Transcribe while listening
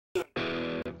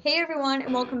Hey everyone,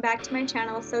 and welcome back to my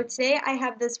channel. So today I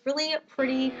have this really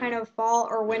pretty kind of fall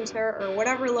or winter or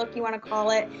whatever look you want to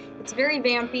call it. It's very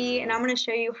vampy and I'm going to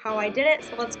show you how I did it,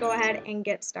 so let's go ahead and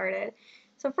get started.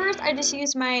 So first I just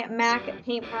used my MAC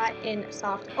paint pot in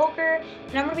soft ochre,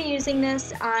 and I'm going to be using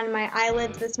this on my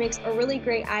eyelids. This makes a really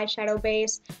great eyeshadow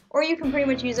base, or you can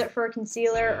pretty much use it for a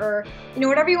concealer, or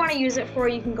whatever you want to use it for,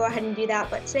 you can go ahead and do that.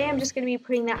 But today I'm just going to be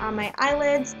putting that on my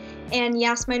eyelids. And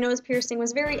yes, my nose piercing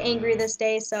was very angry this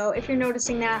day, so if you're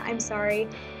noticing that, I'm sorry.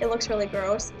 It looks really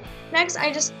gross. Next,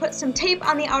 I just put some tape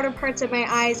on the outer parts of my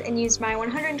eyes and used my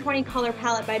 120 color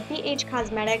palette by BH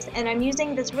Cosmetics, and I'm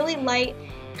using this really light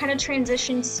kind of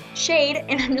transition shade,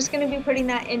 and I'm just going to be putting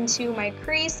that into my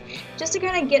crease just to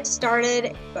kind of get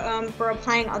started for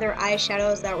applying other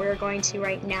eyeshadows that we're going to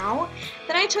right now.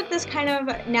 Then I took this kind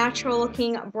of natural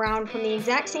looking brown from the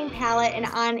exact same palette, and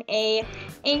on a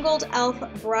angled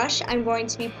e.l.f. brush I'm going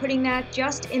to be putting that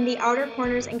just in the outer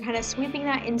corners and kind of sweeping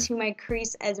that into my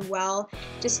crease as well,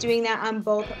 just doing that on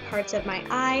both parts of my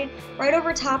eye right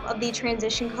over top of the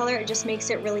transition color. It just makes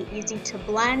it really easy to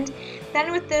blend.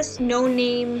 Then with this no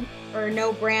name or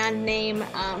no brand name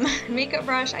makeup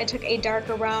brush, I took a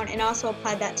darker brown and also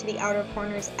applied that to the outer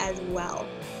corners as well.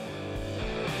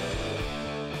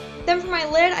 Then for my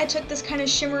lid, I took this kind of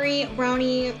shimmery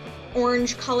brownie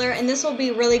orange color, and this will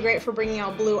be really great for bringing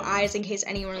out blue eyes in case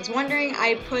anyone is wondering.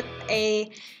 I put a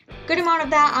good amount of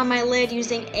that on my lid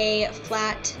using a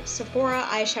flat Sephora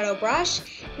eyeshadow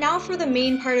brush. Now for the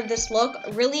main part of this look,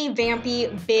 really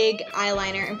vampy big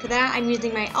eyeliner, and for that I'm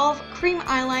using my e.l.f. cream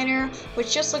eyeliner,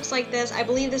 which just looks like this. I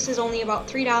believe this is only about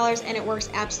 $3 and it works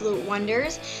absolute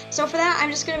wonders. So for that I'm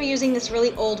just going to be using this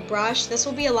really old brush. This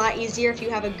will be a lot easier if you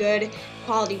have a good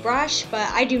quality brush, but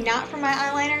I do not for my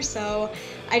eyeliner, so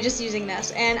I'm just using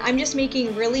this, and I'm just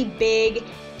making really big,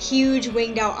 huge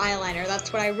winged out eyeliner.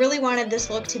 That's what I really wanted this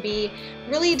look to be.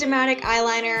 Really dramatic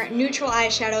eyeliner, neutral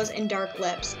eyeshadows, and dark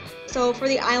lips. So for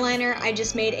the eyeliner, I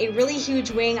just made a really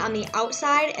huge wing on the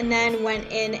outside and then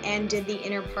went in and did the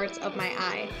inner parts of my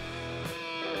eye.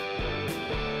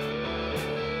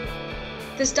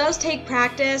 This does take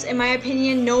practice. In my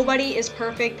opinion, nobody is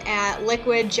perfect at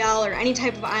liquid, gel, or any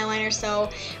type of eyeliner,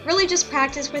 so really just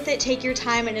practice with it, take your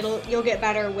time, and you'll get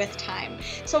better with time.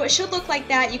 So it should look like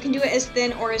that. You can do it as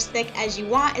thin or as thick as you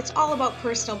want. It's all about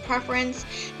personal preference.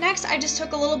 Next, I just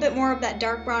took a little bit more of that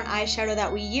dark brown eyeshadow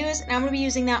that we used, and I'm going to be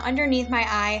using that underneath my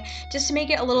eye just to make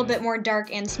it a little bit more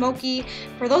dark and smoky.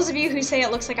 For those of you who say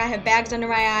it looks like I have bags under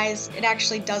my eyes, it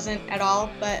actually doesn't at all,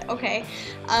 but okay.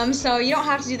 So you don't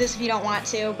have to do this if you don't want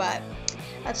to, but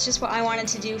that's just what I wanted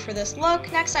to do for this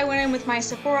look. Next, I went in with my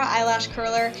Sephora eyelash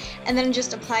curler and then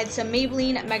just applied some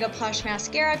Maybelline Mega Plush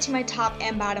mascara to my top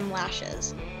and bottom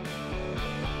lashes.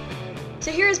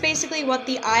 So here is basically what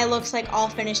the eye looks like all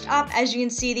finished up. As you can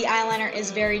see, the eyeliner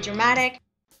is very dramatic.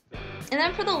 And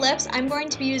then for the lips, I'm going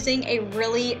to be using a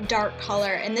really dark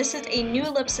color, and this is a new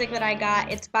lipstick that I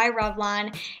got. It's by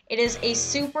Revlon. It is a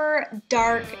super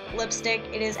dark lipstick.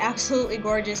 It is absolutely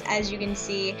gorgeous, as you can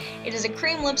see. It is a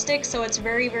cream lipstick, so it's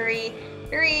very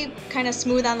kind of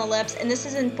smooth on the lips, and this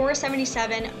is in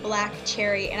 477 Black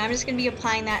Cherry, and I'm just going to be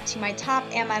applying that to my top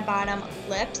and my bottom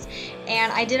lips.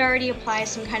 And I did already apply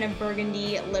some kind of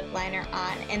burgundy lip liner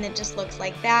on, and it just looks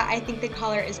like that. I think the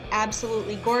color is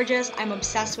absolutely gorgeous. I'm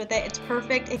obsessed with it. It's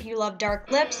perfect if you love dark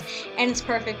lips, and it's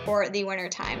perfect for the winter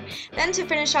time. Then to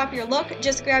finish off your look,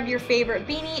 just grab your favorite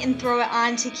beanie and throw it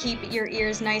on to keep your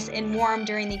ears nice and warm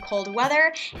during the cold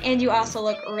weather, and you also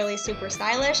look really super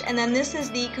stylish. And then this is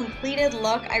the completed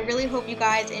look. I really hope you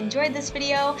guys enjoyed this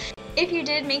video. If you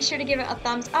did, make sure to give it a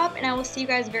thumbs up, and I will see you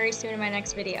guys very soon in my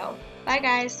next video. Bye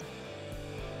guys!